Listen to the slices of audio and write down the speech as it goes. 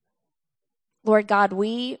Lord God,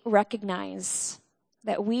 we recognize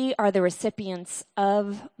that we are the recipients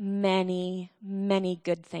of many, many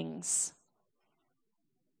good things.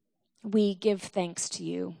 We give thanks to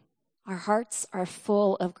you. Our hearts are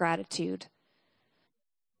full of gratitude.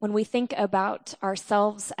 When we think about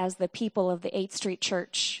ourselves as the people of the 8th Street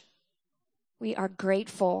Church, we are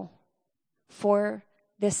grateful for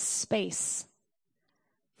this space,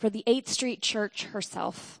 for the 8th Street Church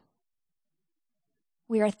herself.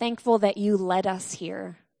 We are thankful that you led us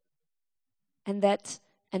here and that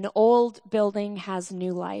an old building has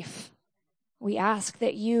new life. We ask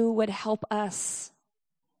that you would help us,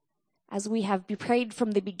 as we have prayed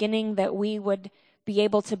from the beginning that we would be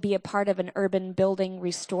able to be a part of an urban building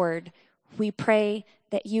restored. We pray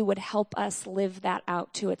that you would help us live that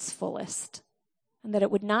out to its fullest, and that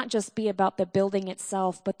it would not just be about the building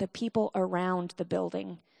itself, but the people around the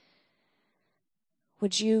building.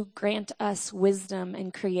 Would you grant us wisdom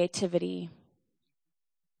and creativity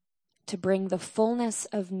to bring the fullness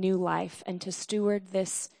of new life and to steward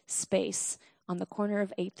this space on the corner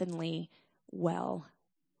of 8th and Lee well?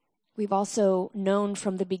 We've also known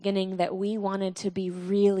from the beginning that we wanted to be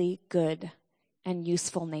really good and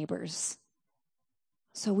useful neighbors.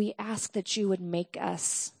 So we ask that you would make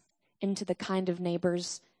us into the kind of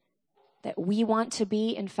neighbors that we want to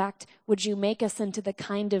be. In fact, would you make us into the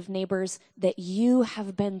kind of neighbors that you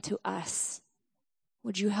have been to us?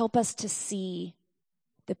 Would you help us to see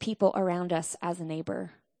the people around us as a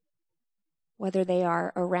neighbor, whether they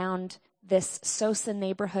are around this Sosa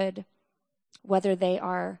neighborhood, whether they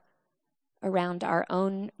are around our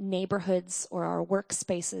own neighborhoods or our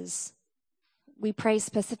workspaces. We pray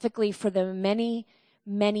specifically for the many,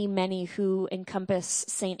 many, many who encompass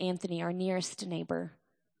St. Anthony, our nearest neighbor.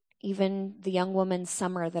 Even the young woman,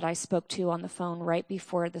 Summer, that I spoke to on the phone right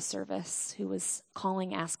before the service, who was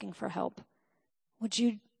calling, asking for help. Would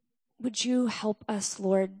you help us,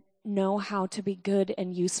 Lord, know how to be good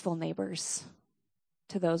and useful neighbors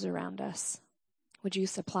to those around us? Would you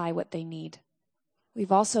supply what they need?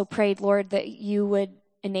 We've also prayed, Lord, that you would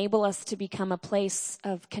enable us to become a place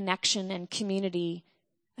of connection and community,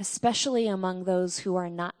 especially among those who are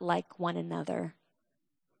not like one another.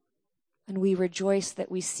 And we rejoice that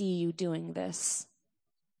we see you doing this.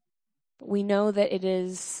 We know that it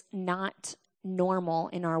is not normal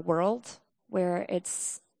in our world, where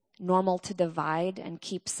it's normal to divide and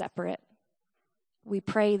keep separate. We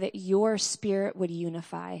pray that your Spirit would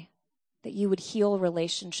unify, that you would heal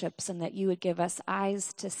relationships, and that you would give us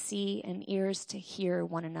eyes to see and ears to hear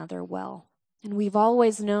one another well. And we've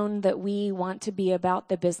always known that we want to be about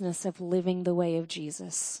the business of living the way of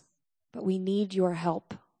Jesus, but we need your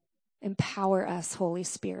help. Empower us, Holy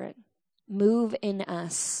Spirit. Move in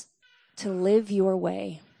us to live your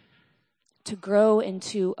way, to grow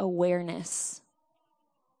into awareness,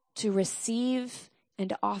 to receive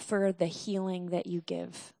and offer the healing that you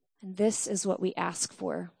give. And this is what we ask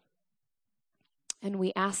for. And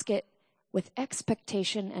we ask it with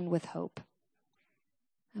expectation and with hope.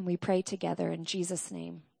 And we pray together in Jesus'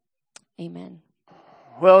 name. Amen.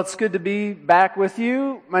 Well, it's good to be back with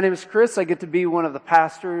you. My name is Chris. I get to be one of the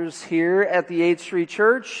pastors here at the 8th Street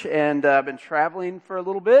Church, and I've been traveling for a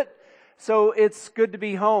little bit, so it's good to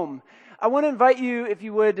be home. I want to invite you, if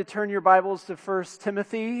you would, to turn your Bibles to 1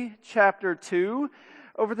 Timothy chapter 2.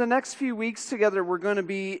 Over the next few weeks together, we're going to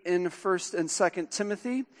be in 1 and 2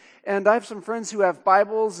 Timothy. And I have some friends who have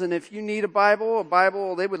Bibles, and if you need a Bible,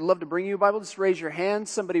 they would love to bring you a Bible. Just raise your hand.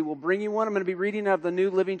 Somebody will bring you one. I'm going to be reading out of the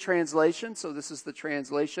New Living Translation, so this is the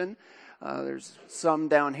translation. There's some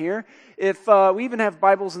down here. If we even have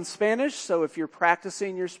Bibles in Spanish, so if you're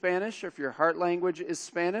practicing your Spanish, or if your heart language is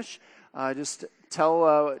Spanish, just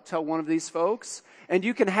tell one of these folks. And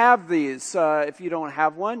you can have these. If you don't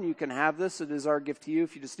have one, you can have this. It is our gift to you.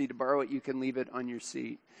 If you just need to borrow it, you can leave it on your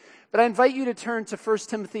seat. But I invite you to turn to 1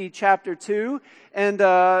 Timothy chapter 2. And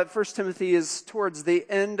 1 Timothy is towards the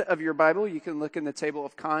end of your Bible. You can look in the table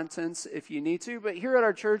of contents if you need to. But here at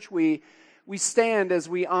our church, we stand as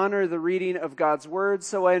we honor the reading of God's Word.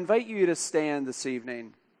 So I invite you to stand this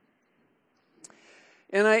evening.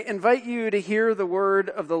 And I invite you to hear the word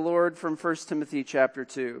of the Lord from 1 Timothy chapter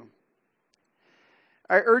 2.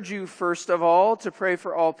 I urge you, first of all, to pray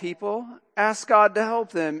for all people. Ask God to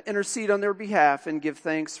help them, intercede on their behalf, and give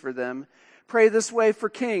thanks for them. Pray this way for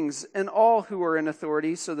kings and all who are in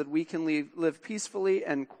authority, so that we can live peacefully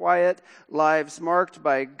and quiet lives marked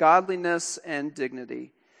by godliness and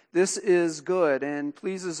dignity. This is good and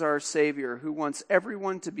pleases our Savior, who wants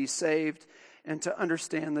everyone to be saved and to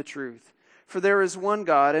understand the truth. For there is one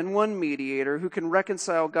God and one mediator who can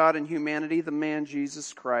reconcile God and humanity, the man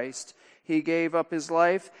Jesus Christ. He gave up his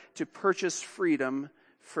life to purchase freedom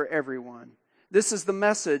for everyone. This is the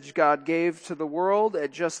message God gave to the world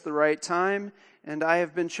at just the right time, and I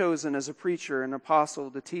have been chosen as a preacher and apostle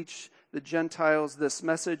to teach the Gentiles this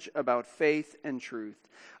message about faith and truth.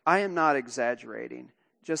 I am not exaggerating,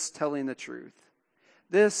 just telling the truth.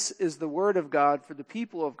 This is the word of God for the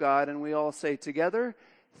people of God, and we all say together,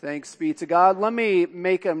 thanks be to God. Let me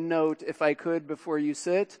make a note, if I could, before you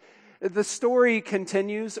sit. The story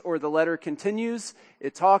continues, or the letter continues.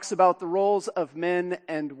 It talks about the roles of men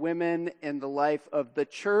and women in the life of the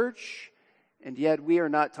church, and yet we are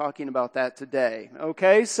not talking about that today.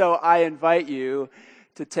 Okay, so I invite you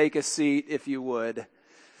to take a seat, if you would.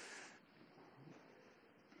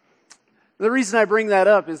 The reason I bring that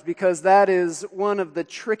up is because that is one of the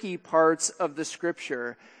tricky parts of the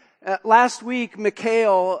Scripture. Last week,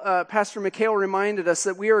 Pastor Mikhail reminded us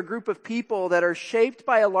that we are a group of people that are shaped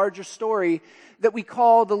by a larger story that we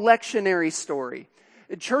call the lectionary story.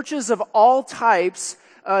 Churches of all types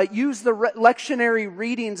use the lectionary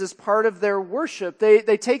readings as part of their worship.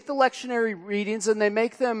 They take the lectionary readings and they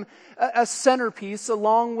make them a centerpiece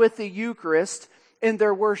along with the Eucharist in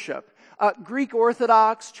their worship. Greek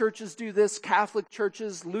Orthodox churches do this, Catholic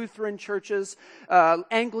churches, Lutheran churches,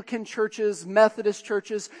 Anglican churches, Methodist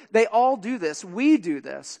churches, they all do this. We do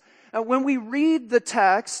this. When we read the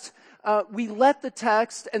text, we let the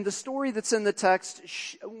text and the story that's in the text,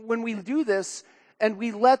 when we do this and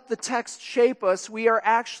we let the text shape us, we are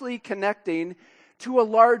actually connecting to a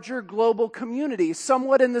larger global community,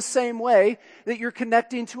 somewhat in the same way that you're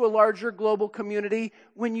connecting to a larger global community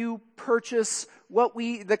when you purchase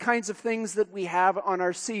the kinds of things that we have on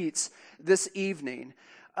our seats this evening.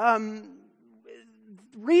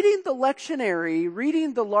 Reading the lectionary,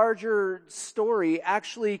 reading the larger story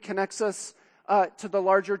actually connects us to the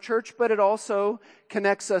larger church, but it also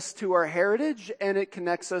connects us to our heritage and it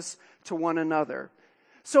connects us to one another.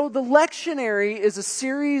 So the lectionary is a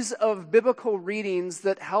series of biblical readings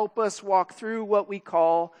that help us walk through what we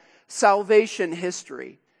call salvation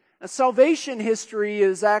history. Now, salvation history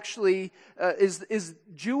is actually is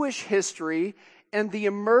Jewish history and the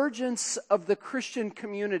emergence of the Christian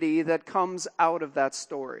community that comes out of that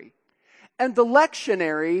story. And the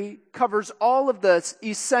lectionary covers all of the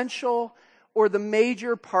essential or the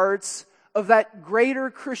major parts of that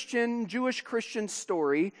greater Jewish Christian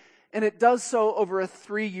story, and it does so over a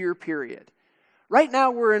 3-year period. Right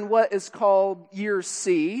now we're in what is called year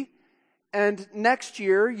C, and next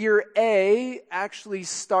year, year A, actually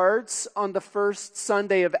starts on the first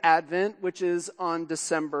Sunday of Advent, which is on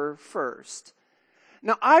December 1st.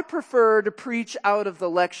 Now, I prefer to preach out of the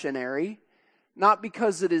lectionary, not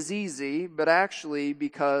because it is easy, but actually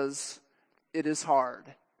because it is hard.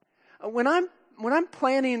 When I'm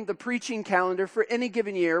planning the preaching calendar for any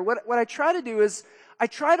given year, what I try to do is I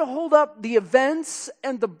try to hold up the events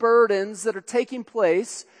and the burdens that are taking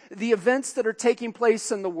place, the events that are taking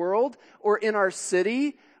place in the world or in our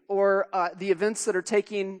city, or the events that are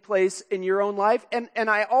taking place in your own life. And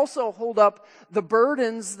I also hold up the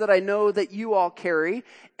burdens that I know that you all carry.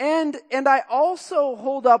 And I also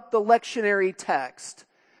hold up the lectionary text.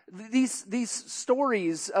 These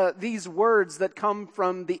stories, these words that come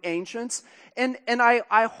from the ancients, and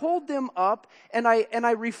I hold them up and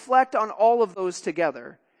I reflect on all of those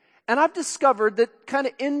together. And I've discovered that kind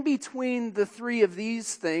of in between the three of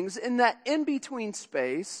these things, in that in-between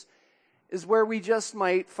space, is where we just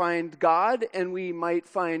might find God and we might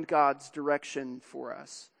find God's direction for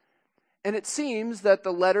us. And it seems that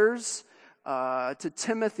the letters to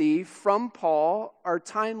Timothy from Paul are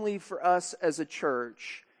timely for us as a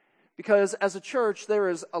church. Because as a church, there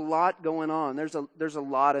is a lot going on. There's a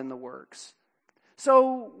lot in the works.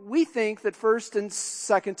 So we think that 1st and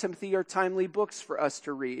 2nd Timothy are timely books for us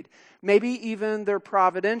to read. Maybe even they're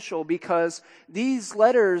providential because these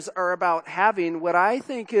letters are about having what I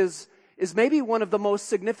think is maybe one of the most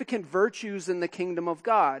significant virtues in the kingdom of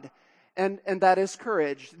God, and that is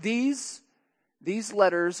courage. These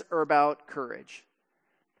letters are about courage.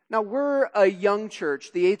 Now, we're a young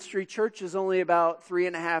church. The 8th Street Church is only about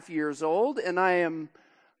 3.5 years old, and I am,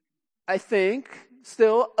 I think,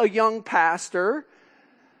 still a young pastor.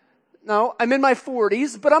 No, I'm in my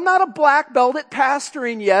 40s, but I'm not a black belt at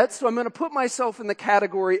pastoring yet, so I'm going to put myself in the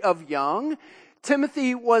category of young.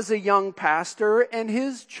 Timothy was a young pastor, and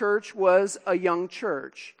his church was a young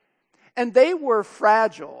church. And they were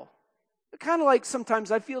fragile. Kind of like sometimes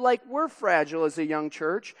I feel like we're fragile as a young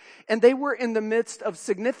church, and they were in the midst of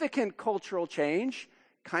significant cultural change,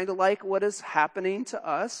 kind of like what is happening to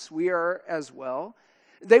us. We are as well.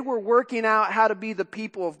 They were working out how to be the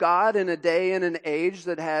people of God in a day and an age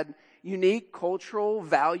that had unique cultural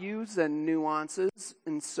values and nuances,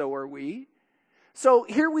 and so are we. So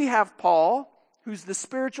here we have Paul, who's the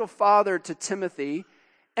spiritual father to Timothy,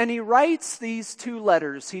 and he writes these two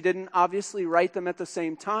letters. He didn't obviously write them at the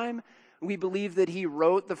same time. We believe that he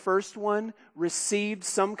wrote the first one, received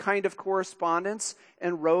some kind of correspondence,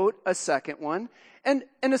 and wrote a second one. And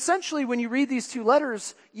essentially, when you read these two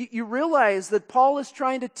letters, you realize that Paul is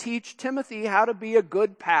trying to teach Timothy how to be a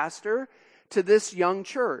good pastor to this young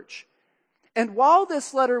church. And while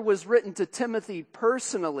this letter was written to Timothy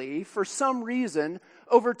personally, for some reason,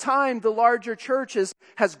 over time, the larger church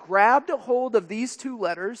has grabbed a hold of these two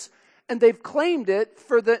letters, and they've claimed it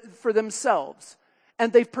for themselves.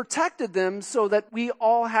 And they've protected them so that we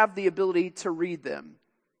all have the ability to read them.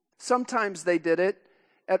 Sometimes they did it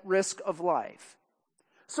at risk of life.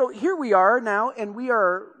 So here we are now, and we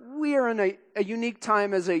are in a unique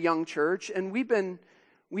time as a young church, and we've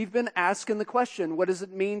been asking the question, what does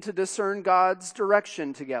it mean to discern God's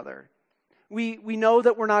direction together? We know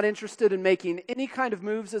that we're not interested in making any kind of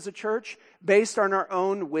moves as a church based on our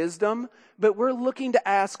own wisdom, but we're looking to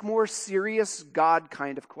ask more serious God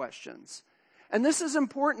kind of questions. And this is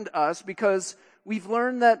important to us because we've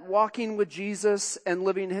learned that walking with Jesus and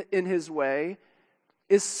living in his way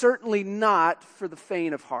is certainly not for the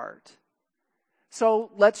faint of heart. So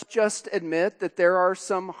let's just admit that there are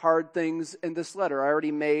some hard things in this letter. I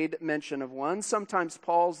already made mention of one. Sometimes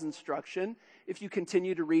Paul's instruction, if you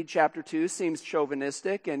continue to read chapter 2, seems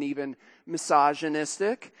chauvinistic and even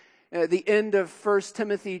misogynistic. The end of 1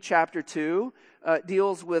 Timothy chapter 2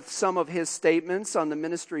 deals with some of his statements on the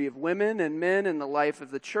ministry of women and men in the life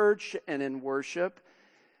of the church and in worship.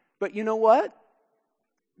 But you know what?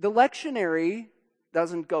 The lectionary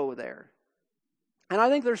doesn't go there. And I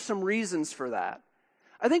think there's some reasons for that.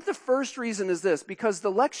 I think the first reason is this, because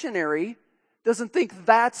the lectionary doesn't think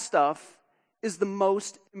that stuff is the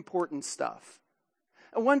most important stuff.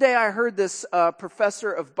 And one day I heard this professor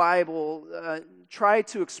of Bible try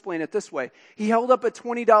to explain it this way. He held up a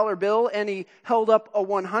 $20 bill and he held up a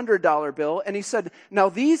 $100 bill and he said, now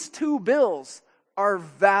these two bills are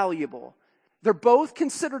valuable. They're both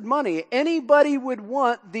considered money. Anybody would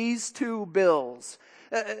want these two bills.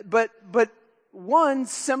 But one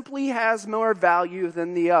simply has more value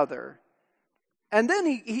than the other. And then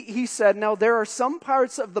he said, now there are some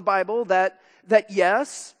parts of the Bible that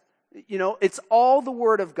yes, it's all the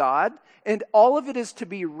Word of God, and all of it is to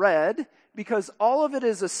be read, because all of it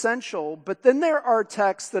is essential, but then there are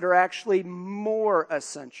texts that are actually more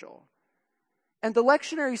essential. And the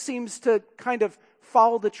lectionary seems to kind of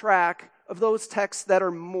follow the track of those texts that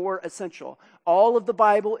are more essential. All of the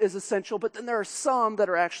Bible is essential, but then there are some that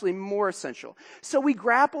are actually more essential. So we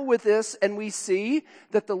grapple with this and we see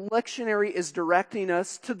that the lectionary is directing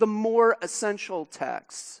us to the more essential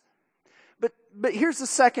texts. But here's the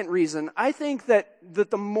second reason. I think that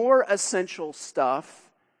the more essential stuff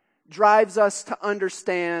drives us to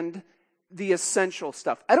understand the essential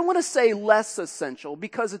stuff. I don't want to say less essential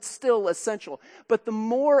because it's still essential, but the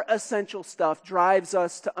more essential stuff drives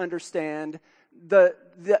us to understand the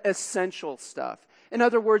essential stuff. In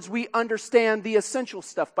other words, we understand the essential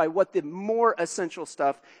stuff by what the more essential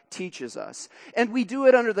stuff teaches us. And we do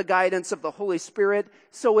it under the guidance of the Holy Spirit,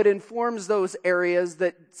 so it informs those areas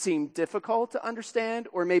that seem difficult to understand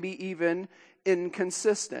or maybe even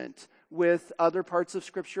inconsistent with other parts of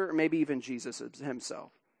Scripture or maybe even Jesus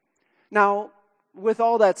himself. Now, with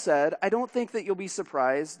all that said, I don't think that you'll be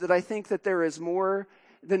surprised that I think that there is more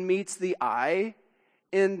than meets the eye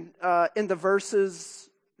in the verses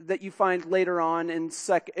that you find later on in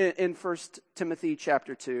 1 Timothy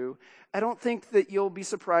chapter 2. I don't think that you'll be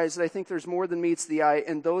surprised that I think there's more than meets the eye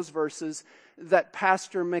in those verses that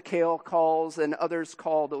Pastor Mikhail calls and others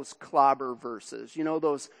call those clobber verses. You know,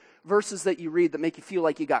 those verses that you read that make you feel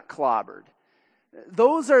like you got clobbered.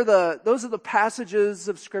 Those are the passages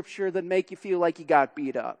of Scripture that make you feel like you got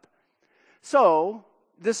beat up. So,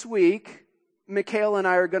 this week, Mikhail and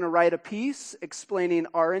I are going to write a piece explaining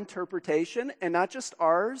our interpretation, and not just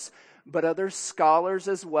ours, but other scholars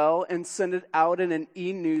as well, and send it out in an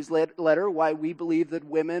e-newsletter why we believe that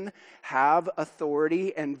women have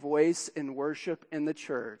authority and voice in worship in the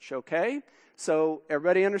church, okay? So,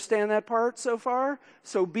 everybody understand that part so far?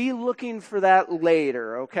 So, be looking for that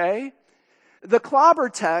later, okay? The clobber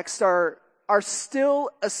texts are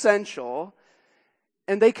still essential,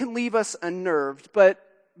 and they can leave us unnerved, but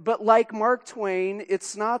like Mark Twain,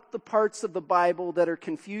 it's not the parts of the Bible that are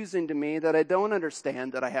confusing to me, that I don't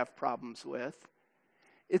understand, that I have problems with.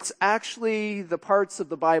 It's actually the parts of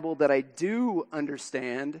the Bible that I do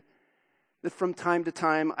understand that from time to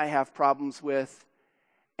time I have problems with,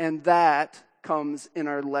 and that comes in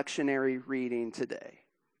our lectionary reading today.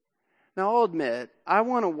 Now, I'll admit, I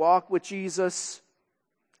want to walk with Jesus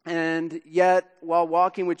And yet, while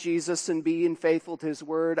walking with Jesus and being faithful to his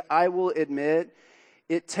word, I will admit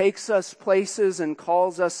it takes us places and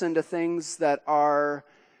calls us into things that are,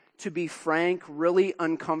 to be frank, really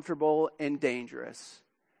uncomfortable and dangerous.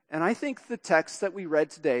 And I think the text that we read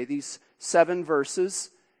today, these 7 verses,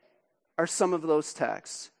 are some of those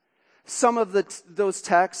texts. Some of those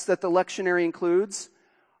texts that the lectionary includes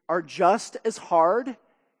are just as hard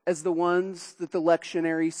as the ones that the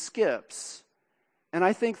lectionary skips. And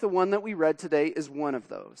I think the one that we read today is one of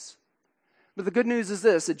those. But the good news is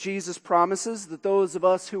this, that Jesus promises that those of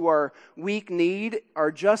us who are weak-kneed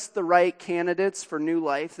are just the right candidates for new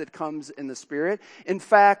life that comes in the Spirit. In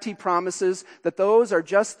fact, he promises that those are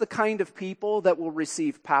just the kind of people that will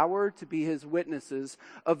receive power to be his witnesses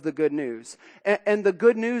of the good news. And the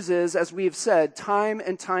good news is, as we have said time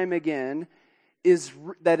and time again,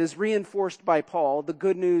 that is reinforced by Paul, the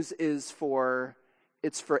good news is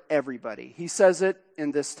it's for everybody. He says it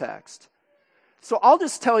in this text. So I'll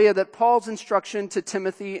just tell you that Paul's instruction to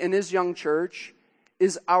Timothy and his young church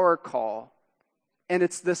is our call. And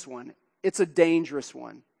it's this one. It's a dangerous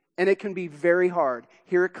one. And it can be very hard.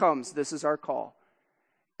 Here it comes. This is our call.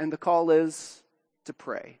 And the call is to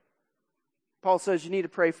pray. Paul says you need to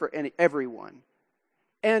pray for everyone.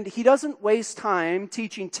 And he doesn't waste time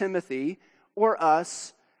teaching Timothy or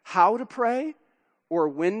us how to pray or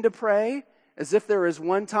when to pray, as if there is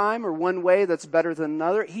one time or one way that's better than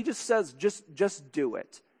another. He just says, just do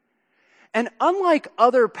it. And unlike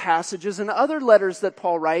other passages and other letters that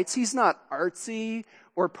Paul writes, he's not artsy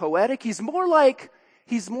or poetic. He's more like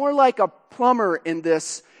a plumber in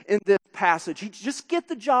this passage. He just get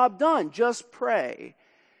the job done. Just pray.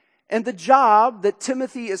 And the job that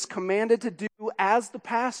Timothy is commanded to do as the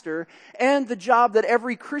pastor, and the job that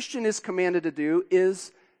every Christian is commanded to do,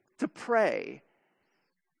 is to pray.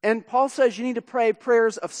 And Paul says you need to pray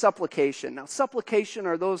prayers of supplication. Now, supplication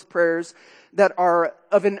are those prayers that are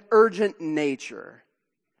of an urgent nature.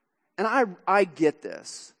 And I get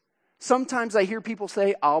this. Sometimes I hear people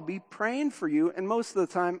say, I'll be praying for you. And most of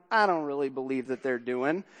the time, I don't really believe that they're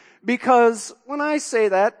doing. Because when I say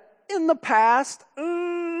that, in the past,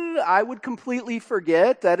 I would completely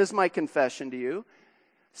forget. That is my confession to you.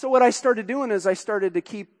 So what I started doing is I started to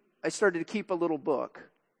keep a little book.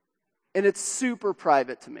 And it's super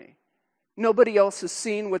private to me. Nobody else has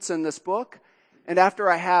seen what's in this book. And after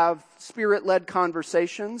I have Spirit-led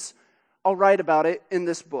conversations, I'll write about it in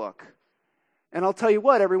this book. And I'll tell you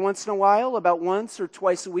what, every once in a while, about once or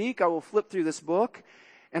twice a week, I will flip through this book,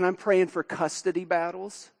 and I'm praying for custody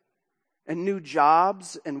battles, and new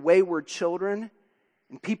jobs, and wayward children,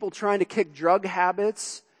 and people trying to kick drug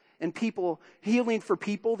habits, and people healing for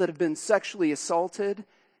people that have been sexually assaulted,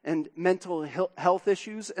 and mental health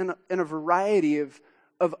issues, and a variety of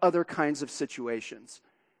other kinds of situations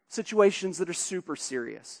that are super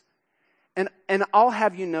serious. And I'll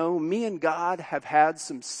have you know, me and God have had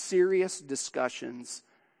some serious discussions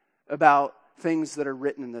about things that are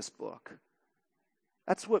written in this book.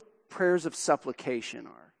 That's what prayers of supplication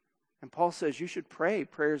are. And Paul says you should pray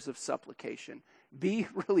prayers of supplication. Be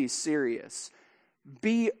really serious.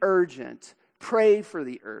 Be urgent. Pray for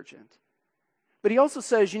the urgent. But he also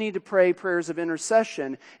says you need to pray prayers of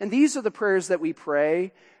intercession. And these are the prayers that we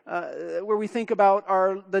pray where we think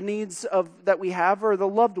about the needs that we have, or the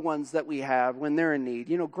loved ones that we have when they're in need.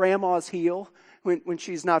 You know, grandma's heel when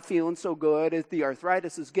she's not feeling so good. If the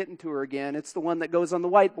arthritis is getting to her again, it's the one that goes on the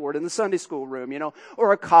whiteboard in the Sunday school room, you know.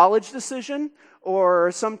 Or a college decision,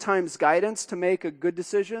 or sometimes guidance to make a good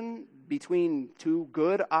decision between two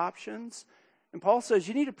good options. And Paul says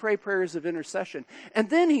you need to pray prayers of intercession. And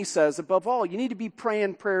then he says, above all, you need to be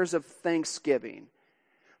praying prayers of thanksgiving.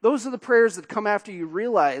 Those are the prayers that come after you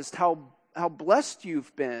realized how blessed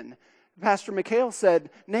you've been. Pastor Mikhail said,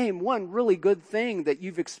 name one really good thing that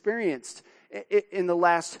you've experienced in the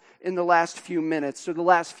last few minutes, or the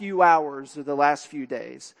last few hours, or the last few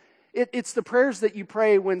days. It's the prayers that you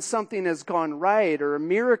pray when something has gone right, or a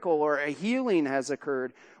miracle or a healing has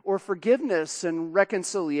occurred, or forgiveness and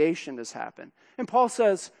reconciliation has happened. And Paul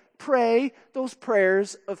says, pray those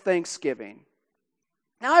prayers of thanksgiving.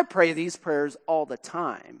 Now, I pray these prayers all the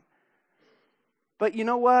time. But you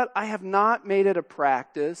know what? I have not made it a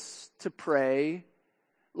practice to pray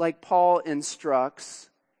like Paul instructs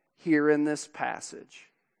here in this passage.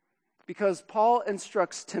 Because Paul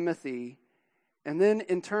instructs Timothy, and then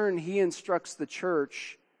in turn he instructs the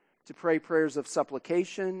church to pray prayers of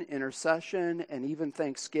supplication, intercession, and even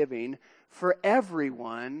thanksgiving for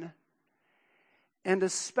everyone, and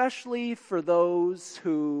especially for those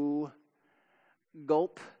who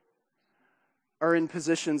are in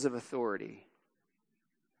positions of authority.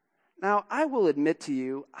 Now, I will admit to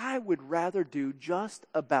you, I would rather do just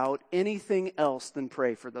about anything else than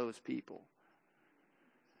pray for those people.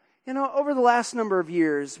 You know, over the last number of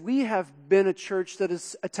years, we have been a church that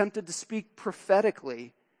has attempted to speak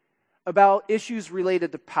prophetically about issues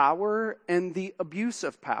related to power and the abuse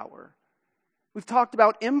of power. We've talked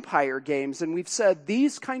about empire games, and we've said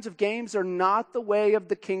these kinds of games are not the way of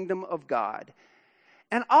the kingdom of God.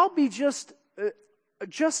 And I'll be just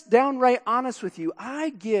downright honest with you.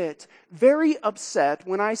 I get very upset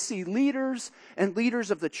when I see leaders and leaders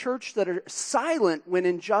of the church that are silent when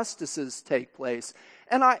injustices take place.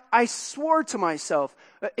 And I swore to myself,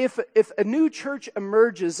 if a new church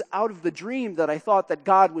emerges out of the dream that I thought that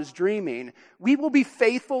God was dreaming, we will be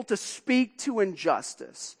faithful to speak to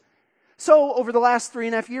injustice. So over the last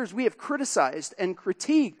 3.5 years, we have criticized and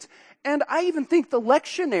critiqued, and I even think the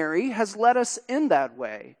lectionary has led us in that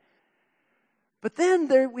way. But then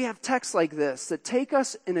we have texts like this that take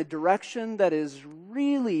us in a direction that is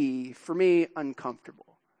really, for me,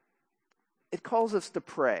 uncomfortable. It calls us to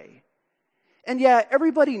pray. And yeah,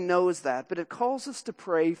 everybody knows that, but it calls us to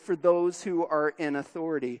pray for those who are in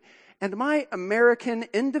authority. And my American,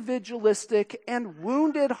 individualistic, and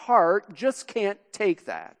wounded heart just can't take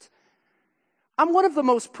that. I'm one of the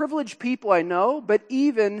most privileged people I know, but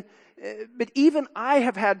even I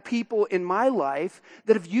have had people in my life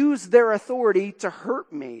that have used their authority to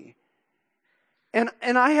hurt me. And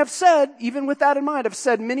I have said, even with that in mind, I've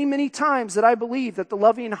said many, many times that I believe that the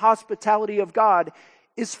loving hospitality of God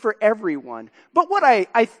is for everyone. But what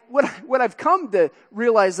I've come to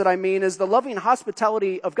realize that I mean is the loving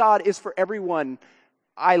hospitality of God is for everyone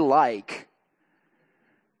I like.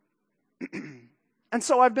 And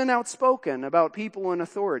so I've been outspoken about people in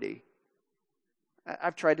authority.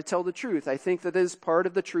 I've tried to tell the truth. I think that is part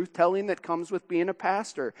of the truth-telling that comes with being a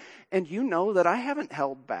pastor. And you know that I haven't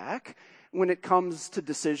held back when it comes to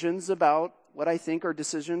decisions about what I think are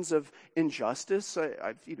decisions of injustice.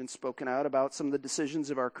 I've even spoken out about some of the decisions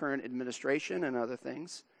of our current administration and other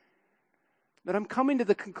things. But I'm coming to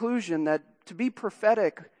the conclusion that to be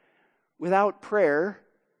prophetic without prayer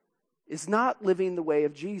is not living the way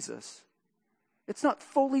of Jesus. It's not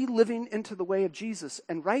fully living into the way of Jesus.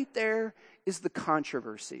 And right there is the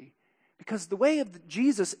controversy. Because the way of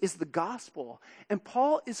Jesus is the gospel. And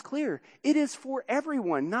Paul is clear. It is for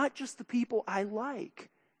everyone, not just the people I like.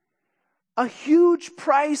 A huge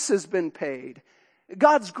price has been paid.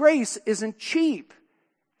 God's grace isn't cheap.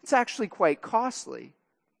 It's actually quite costly.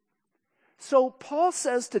 So Paul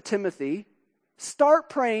says to Timothy, start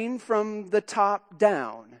praying from the top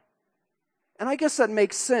down. And I guess that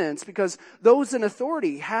makes sense because those in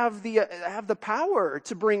authority have the power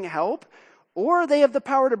to bring help, or they have the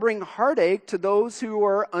power to bring heartache to those who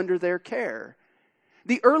are under their care.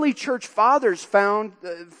 The early church fathers found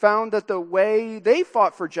that the way they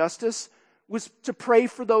fought for justice was to pray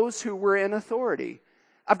for those who were in authority.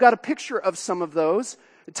 I've got a picture of some of those.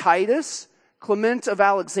 Titus, Clement of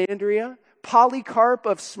Alexandria, Polycarp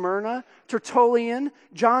of Smyrna, Tertullian,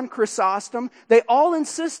 John Chrysostom. They all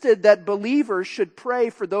insisted that believers should pray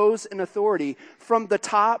for those in authority from the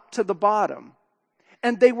top to the bottom.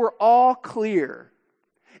 And they were all clear.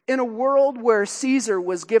 In a world where Caesar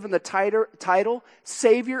was given the title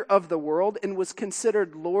Savior of the world and was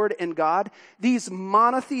considered Lord and God, these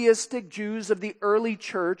monotheistic Jews of the early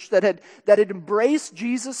church that had embraced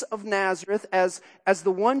Jesus of Nazareth as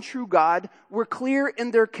the one true God were clear in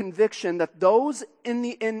their conviction that those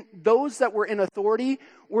that were in authority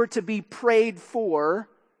were to be prayed for,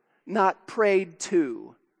 not prayed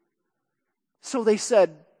to. So they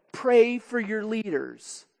said, pray for your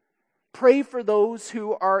leaders. Pray for those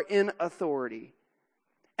who are in authority.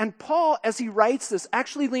 And Paul, as he writes this,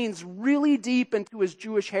 actually leans really deep into his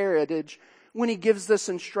Jewish heritage when he gives this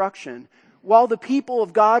instruction. While the people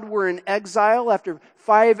of God were in exile after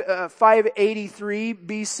 583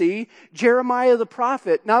 BC, Jeremiah the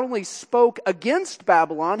prophet not only spoke against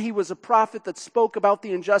Babylon, he was a prophet that spoke about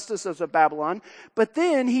the injustices of Babylon, but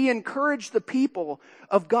then he encouraged the people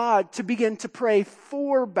of God to begin to pray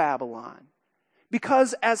for Babylon.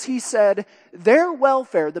 Because, as he said, their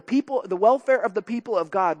welfare, the welfare of the people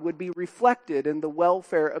of God would be reflected in the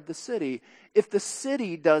welfare of the city. If the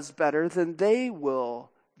city does better, then they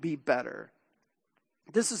will be better.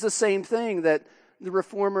 This is the same thing that the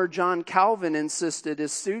reformer John Calvin insisted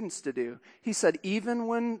his students to do. He said, even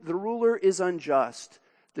when the ruler is unjust,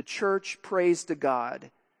 the church prays to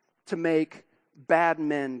God to make bad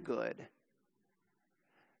men good.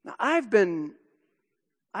 Now, I've been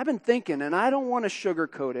thinking, and I don't want to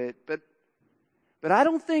sugarcoat it, but I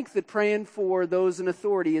don't think that praying for those in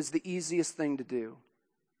authority is the easiest thing to do.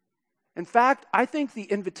 In fact, I think the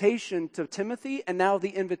invitation to Timothy and now the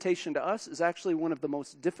invitation to us is actually one of the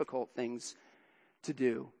most difficult things to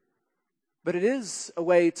do. But it is a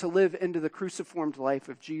way to live into the cruciformed life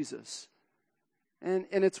of Jesus. And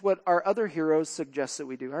it's what our other heroes suggest that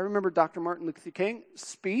we do. I remember Dr. Martin Luther King's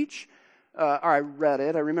speech. Or I read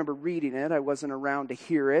it. I remember reading it. I wasn't around to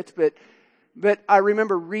hear it. But I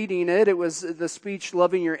remember reading it. It was the speech,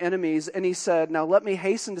 Loving Your Enemies. And he said, now let me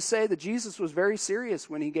hasten to say that Jesus was very serious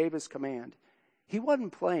when he gave his command. He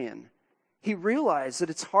wasn't playing. He realized that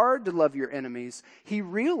it's hard to love your enemies. He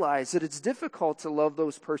realized that it's difficult to love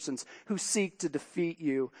those persons who seek to defeat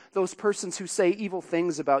you, those persons who say evil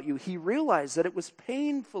things about you. He realized that it was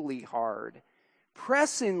painfully hard,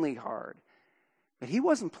 pressingly hard, but he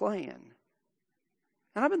wasn't playing.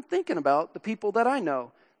 And I've been thinking about the people that I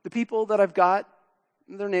know, the people that I've got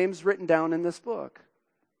their names written down in this book.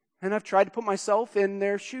 And I've tried to put myself in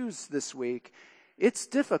their shoes this week. It's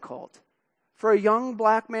difficult for a young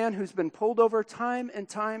black man who's been pulled over time and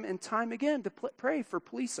time and time again to pray for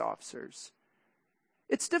police officers.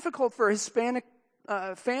 It's difficult for a Hispanic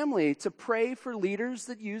family to pray for leaders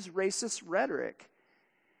that use racist rhetoric.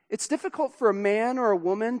 It's difficult for a man or a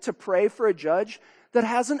woman to pray for a judge that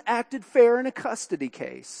hasn't acted fair in a custody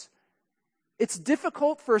case. It's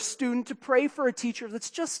difficult for a student to pray for a teacher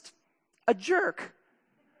that's just a jerk.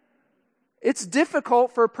 It's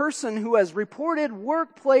difficult for a person who has reported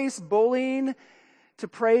workplace bullying to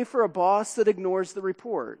pray for a boss that ignores the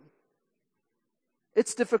report.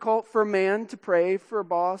 It's difficult for a man to pray for a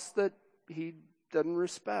boss that he doesn't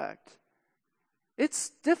respect. It's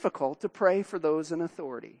difficult to pray for those in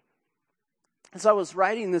authority. As I was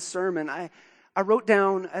writing this sermon, I wrote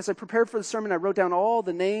down, as I prepared for the sermon, I wrote down all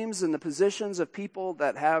the names and the positions of people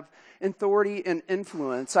that have authority and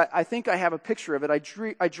influence. I think I have a picture of it.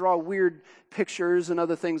 I draw weird pictures and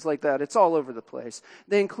other things like that. It's all over the place.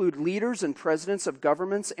 They include leaders and presidents of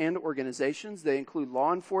governments and organizations. They include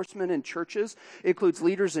law enforcement and churches. It includes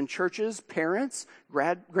leaders in churches, parents,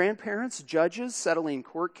 grandparents, judges settling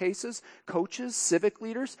court cases, coaches, civic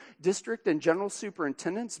leaders, district and general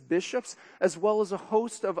superintendents, bishops, as well as a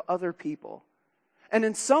host of other people. And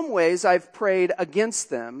in some ways, I've prayed against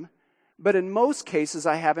them, but in most cases,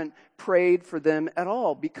 I haven't prayed for them at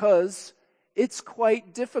all because it's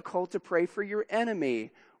quite difficult to pray for your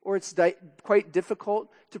enemy, or it's quite difficult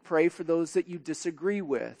to pray for those that you disagree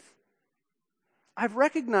with. I've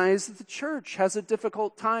recognized that the church has a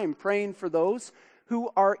difficult time praying for those who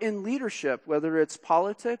are in leadership, whether it's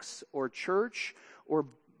politics or church or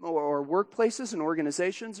workplaces and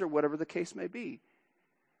organizations or whatever the case may be.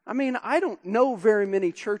 I mean, I don't know very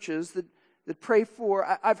many churches that pray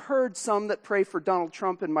for, I've heard some that pray for Donald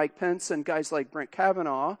Trump and Mike Pence and guys like Brett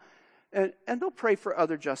Kavanaugh, and they'll pray for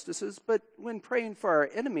other justices, but when praying for our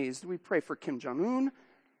enemies, do we pray for Kim Jong-un,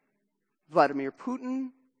 Vladimir Putin,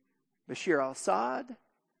 Bashir al-Assad,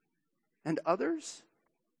 and others?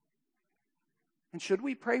 And should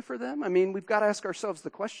we pray for them? I mean, we've got to ask ourselves the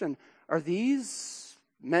question, are these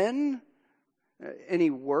men any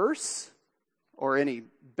worse or any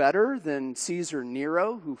better than Caesar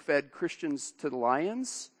Nero, who fed Christians to the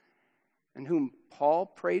lions and whom Paul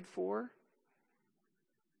prayed for?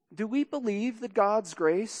 Do we believe that God's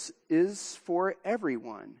grace is for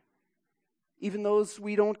everyone, even those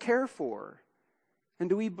we don't care for? And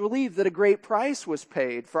do we believe that a great price was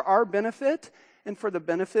paid for our benefit and for the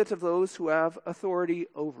benefit of those who have authority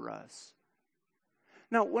over us?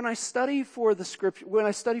 Now, when I study for the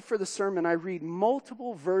sermon, I read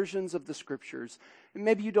multiple versions of the scriptures. And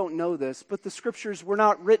maybe you don't know this, but the scriptures were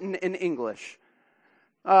not written in English.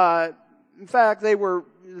 In fact, the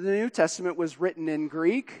New Testament was written in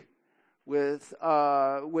Greek with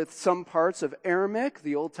some parts of Aramaic.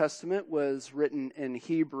 The Old Testament was written in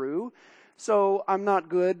Hebrew. So I'm not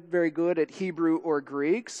very good at Hebrew or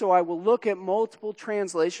Greek. So I will look at multiple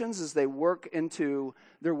translations as they work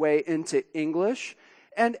their way into English.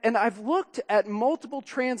 And I've looked at multiple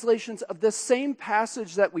translations of this same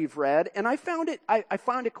passage that we've read, and I found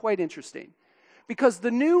it quite interesting. Because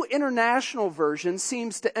the New International Version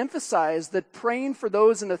seems to emphasize that praying for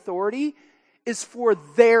those in authority is for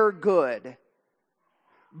their good.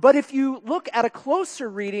 But if you look at a closer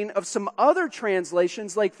reading of some other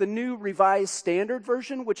translations, like the New Revised Standard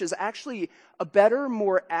Version, which is actually a better,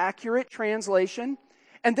 more accurate translation,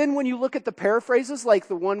 and then when you look at the paraphrases like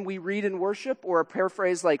the one we read in worship or a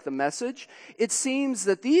paraphrase like the Message, it seems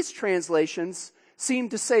that these translations seem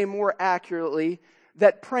to say more accurately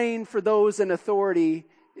that praying for those in authority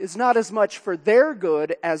is not as much for their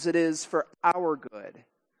good as it is for our good.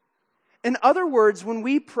 In other words, when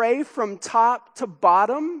we pray from top to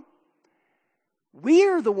bottom, we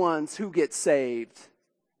are the ones who get saved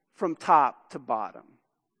from top to bottom.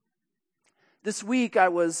 This week, I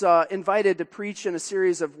was invited to preach in a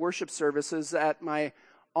series of worship services at my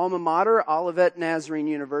alma mater, Olivet Nazarene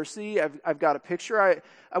University. I've got a picture.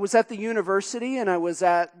 I was at the university, and I was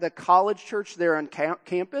at the college church there on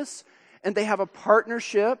campus, and they have a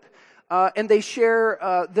partnership, and they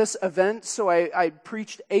share this event. So I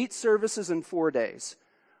preached 8 services in 4 days.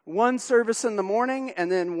 1 service in the morning,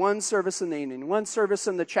 and then 1 service in the evening. 1 service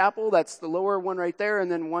in the chapel, that's the lower one right there,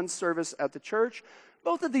 and then 1 service at the church.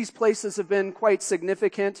 Both of these places have been quite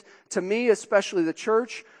significant to me, especially the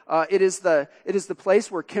church. It is the place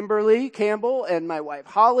where Kimberly Campbell and my wife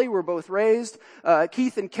Holly were both raised.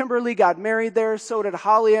 Keith and Kimberly got married there. So did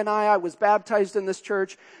Holly and I. I was baptized in this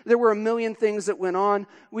church. There were a million things that went on.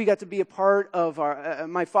 We got to be a part of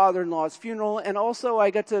my father-in-law's funeral, and also I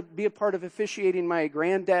got to be a part of officiating my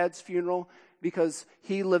granddad's funeral because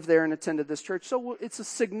he lived there and attended this church. So it's a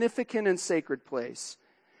significant and sacred place.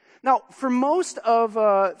 Now, for most of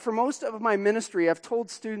my ministry, I've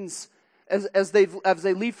told students as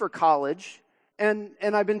they leave for college, and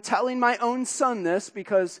I've been telling my own son this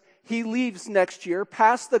because he leaves next year.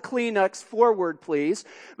 Pass the Kleenex forward, please.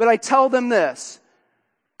 But I tell them this: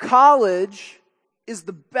 college is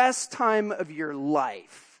the best time of your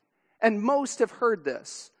life, and most have heard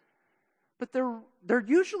this, but they're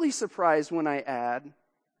usually surprised when I add,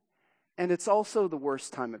 and it's also the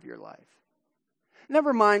worst time of your life.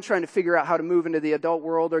 Never mind trying to figure out how to move into the adult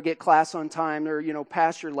world or get class on time or,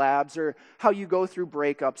 pass your labs or how you go through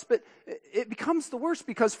breakups. But it becomes the worst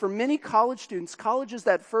because for many college students, college is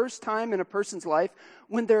that first time in a person's life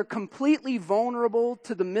when they're completely vulnerable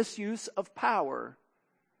to the misuse of power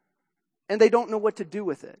and they don't know what to do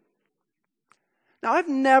with it. Now, I've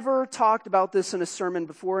never talked about this in a sermon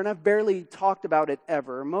before, and I've barely talked about it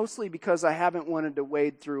ever, mostly because I haven't wanted to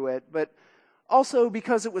wade through it, but also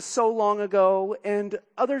because it was so long ago, and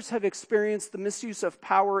others have experienced the misuse of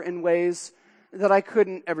power in ways that I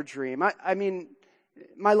couldn't ever dream. I mean,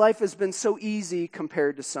 my life has been so easy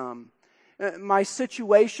compared to some. My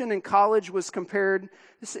situation in college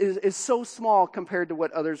is so small compared to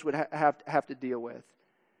what others would have to deal with.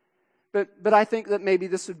 But I think that maybe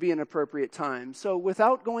this would be an appropriate time. So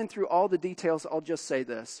without going through all the details, I'll just say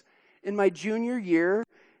this. In my junior year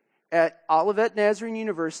at Olivet Nazarene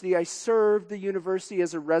University, I served the university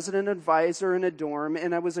as a resident advisor in a dorm,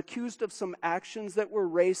 and I was accused of some actions that were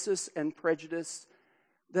racist and prejudiced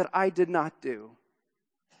that I did not do.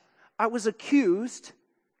 I was accused,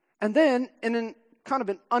 and then in kind of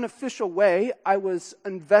an unofficial way, I was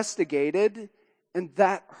investigated, and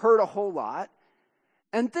that hurt a whole lot.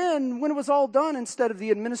 And then when it was all done, instead of the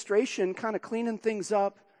administration kind of cleaning things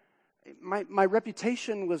up, my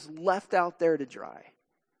reputation was left out there to dry.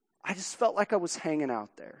 I just felt like I was hanging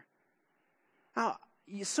out there. Now,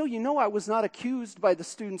 I was not accused by the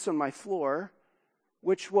students on my floor,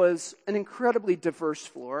 which was an incredibly diverse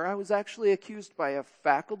floor. I was actually accused by a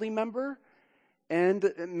faculty member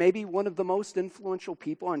and maybe one of the most influential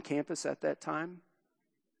people on campus at that time.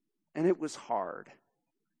 And it was hard.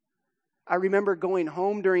 I remember going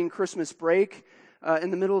home during Christmas break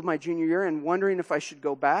in the middle of my junior year and wondering if I should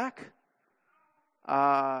go back.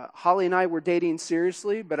 Holly and I were dating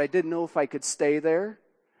seriously, but I didn't know if I could stay there.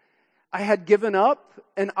 I had given up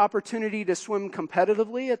an opportunity to swim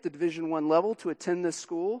competitively at the Division I level to attend this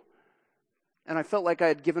school, and I felt like I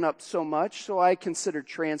had given up so much, so I considered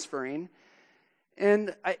transferring.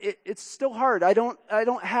 And it's still hard. I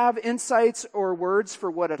don't have insights or words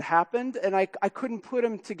for what had happened, and I couldn't put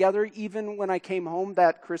them together even when I came home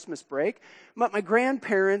that Christmas break. But my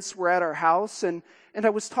grandparents were at our house, and I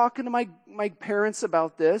was talking to my parents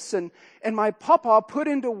about this, and my papa put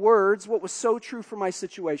into words what was so true for my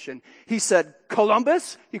situation. He said,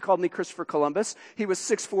 Columbus, he called me Christopher Columbus. He was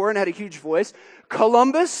 6'4" and had a huge voice.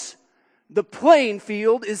 Columbus, the playing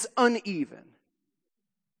field is uneven.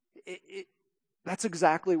 That's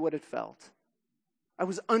exactly what it felt. I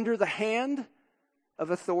was under the hand of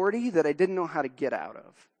authority that I didn't know how to get out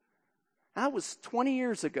of. That was 20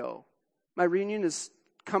 years ago. My reunion is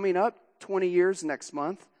coming up, 20 years next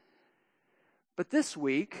month. But this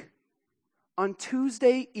week, on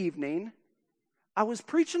Tuesday evening, I was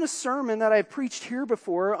preaching a sermon that I've preached here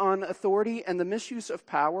before on authority and the misuse of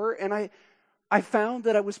power, and I found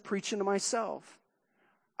that I was preaching to myself.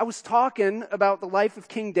 I was talking about the life of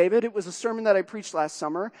King David. It was a sermon that I preached last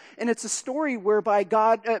summer, and it's a story whereby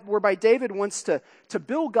David wants to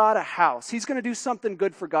build God a house. He's going to do something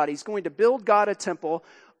good for God. He's going to build God a temple,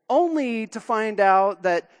 only to find out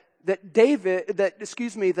that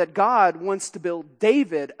God wants to build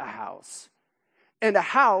David a house. And a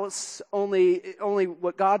house, only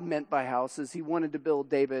what God meant by house is he wanted to build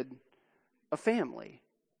David a family.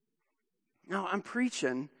 Now, I'm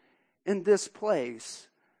preaching in this place.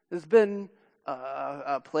 There's been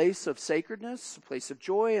a place of sacredness, a place of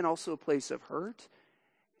joy, and also a place of hurt.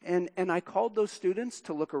 And I called those students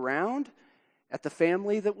to look around at the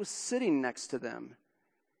family that was sitting next to them.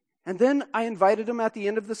 And then I invited them at the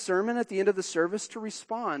end of the sermon, at the end of the service, to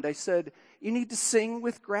respond. I said, you need to sing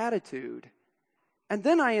with gratitude. And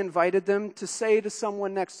then I invited them to say to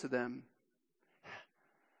someone next to them,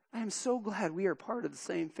 I am so glad we are part of the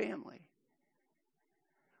same family.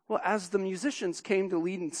 Well, as the musicians came to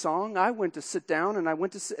lead in song, I went to sit down, and I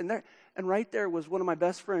went to sit in there. And right there was one of my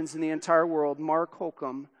best friends in the entire world, Mark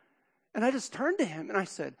Holcomb. And I just turned to him and I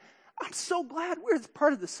said, I'm so glad we're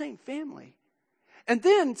part of the same family. And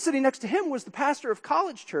then sitting next to him was the pastor of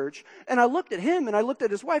College Church. And I looked at him and I looked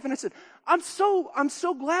at his wife and I said, I'm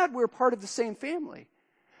so glad we're part of the same family.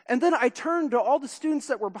 And then I turned to all the students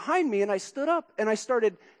that were behind me and I stood up and I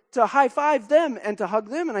started to high five them and to hug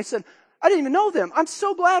them. And I said, I didn't even know them. I'm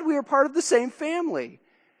so glad we are part of the same family.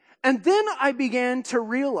 And then I began to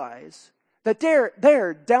realize that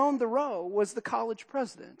there down the row was the college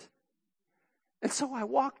president. And so I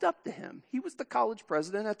walked up to him. He was the college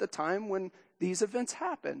president at the time when these events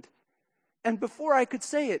happened. And before I could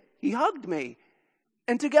say it, he hugged me.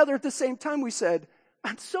 And together at the same time we said,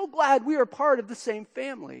 I'm so glad we are part of the same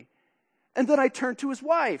family. And then I turned to his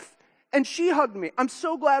wife, and she hugged me. I'm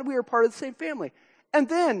so glad we are part of the same family. And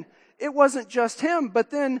then it wasn't just him, but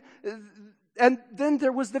then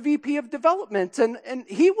there was the VP of development, and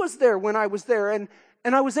he was there when I was there, and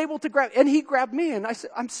I was able to he grabbed me, and I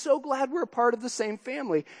said, I'm so glad we're a part of the same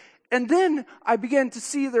family. And then I began to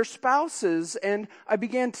see their spouses, and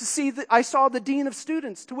I saw the dean of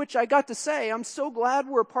students, to which I got to say, I'm so glad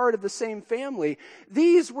we're a part of the same family.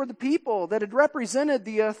 These were the people that had represented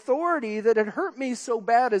the authority that had hurt me so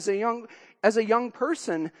bad as a young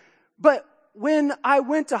person. But when I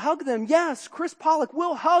went to hug them, yes, Chris Pollock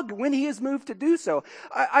will hug when he is moved to do so.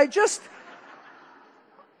 I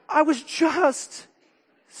was just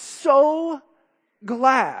so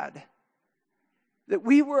glad that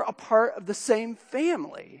we were a part of the same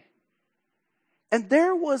family. And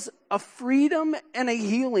there was a freedom and a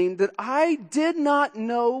healing that I did not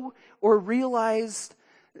know or realize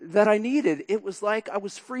that I needed. It was like I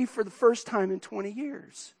was free for the first time in 20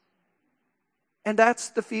 years. And that's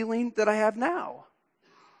the feeling that I have now.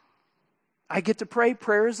 I get to pray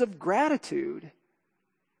prayers of gratitude.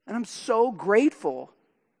 And I'm so grateful.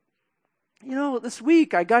 You know, this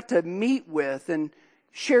week I got to meet with and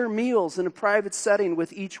share meals in a private setting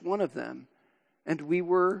with each one of them. And we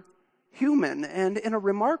were human. And in a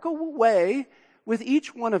remarkable way, with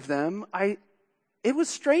each one of them, it was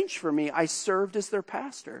strange for me. I served as their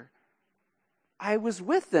pastor. I was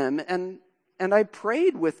with them and I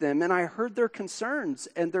prayed with them and I heard their concerns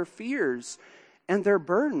and their fears and their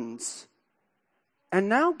burdens. And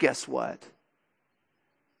now guess what?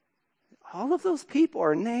 All of those people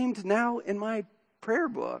are named now in my prayer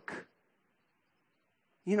book.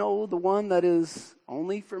 You know, the one that is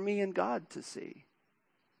only for me and God to see.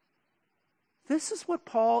 This is what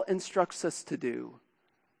Paul instructs us to do.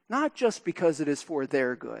 Not just because it is for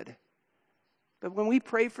their good. But when we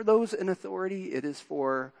pray for those in authority, it is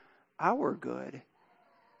for our good.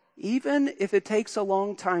 Even if it takes a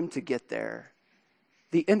long time to get there.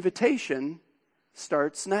 The invitation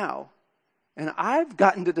starts now. And I've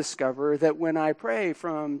gotten to discover that when I pray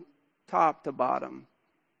from top to bottom,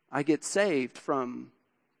 I get saved from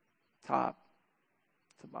top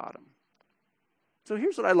to bottom. So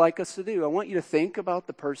here's what I'd like us to do. I want you to think about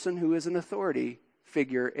the person who is an authority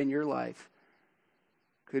figure in your life.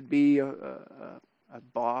 Could be a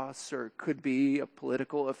boss, or it could be a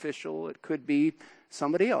political official. It could be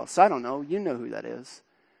somebody else. I don't know. You know who that is.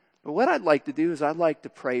 But what I'd like to do is I'd like to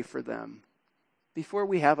pray for them before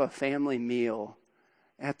we have a family meal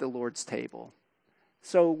at the Lord's table.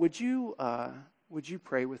 So would you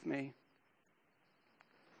pray with me?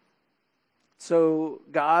 So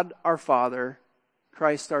God our Father,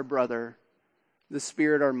 Christ our brother, the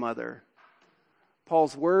Spirit our mother.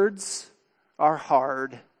 Paul's words are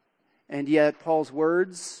hard, and yet Paul's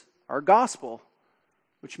words are gospel,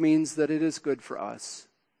 which means that it is good for us.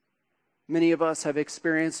 Many of us have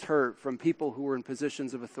experienced hurt from people who were in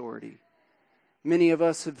positions of authority. Many of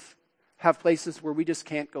us have places where we just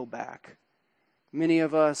can't go back. Many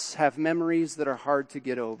of us have memories that are hard to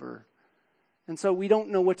get over. And so we don't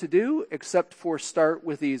know what to do except for start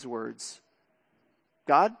with these words.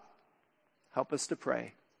 God, help us to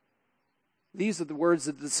pray. These are the words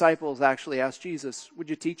that the disciples actually asked Jesus. Would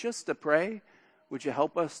you teach us to pray? Would you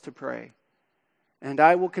help us to pray? And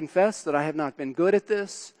I will confess that I have not been good at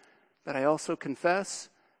this, but I also confess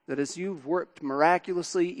that as you've worked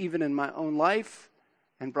miraculously even in my own life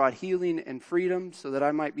and brought healing and freedom so that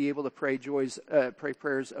I might be able to pray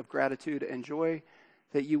prayers of gratitude and joy,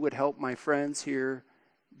 that you would help my friends here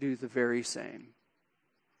do the very same.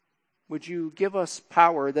 Would you give us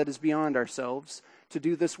power that is beyond ourselves? To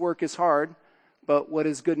do this work is hard, but what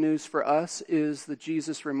is good news for us is that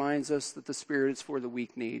Jesus reminds us that the Spirit is for the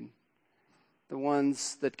weak-kneed, the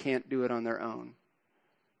ones that can't do it on their own.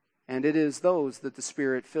 And it is those that the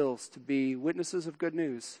Spirit fills to be witnesses of good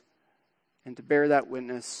news and to bear that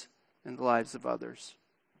witness in the lives of others.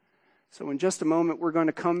 So in just a moment, we're going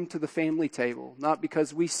to come to the family table, not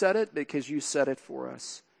because we set it, but because you set it for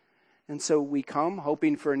us. And so we come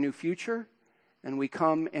hoping for a new future, and we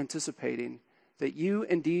come anticipating that you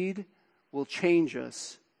indeed will change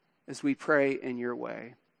us as we pray in your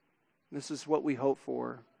way. This is what we hope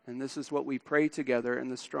for, and this is what we pray together in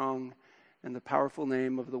the strong and the powerful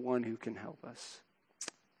name of the one who can help us.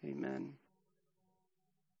 Amen.